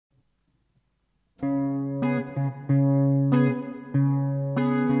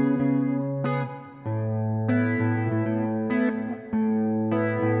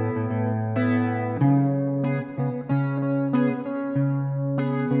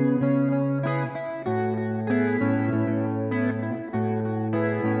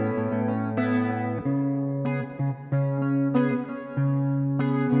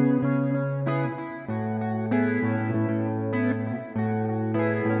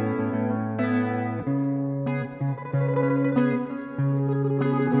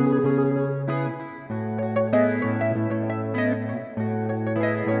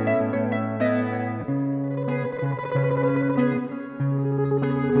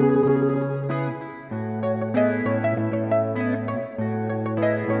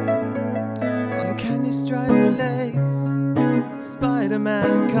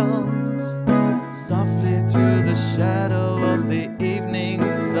Spider-Man comes softly through the shadow of the evening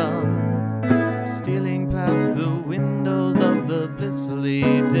sun, stealing past the windows of the blissfully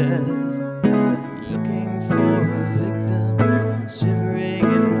dead, looking for a victim,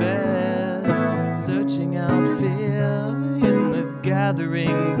 shivering in bed, searching out fear in the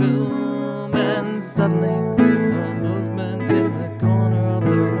gathering gloom. And suddenly a movement in the corner of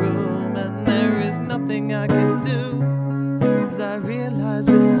the room, and there is nothing I can do, as I realize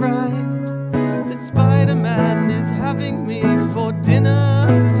with fright that Spider-Man is having me for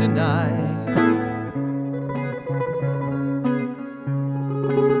dinner tonight.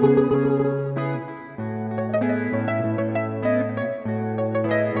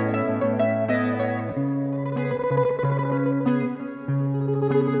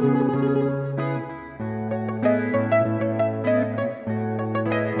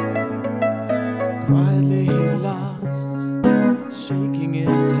 Quietly he laughs, shaking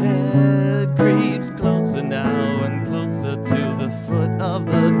his head, creeps closer now and closer to the foot of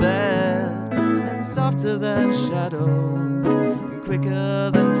the bed, and softer than shadows, and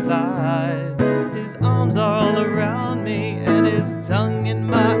quicker than flies, his arms are all around me and his tongue in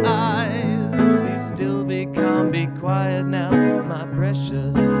my eyes. Be still, be calm, be quiet now, my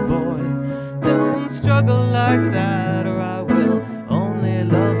precious boy. Don't struggle like that, or I will only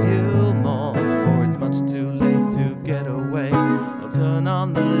love you more. For it's much too late to get away. I'll turn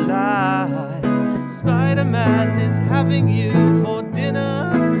on the light. Spider-Man is having you for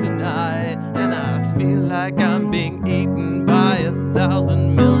dinner tonight, and I feel like I'm being eaten by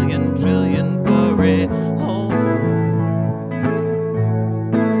 1,000 million trillion furry holes.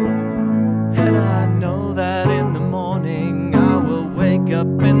 And I know that in the morning I will wake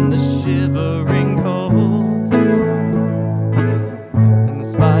up in the shivering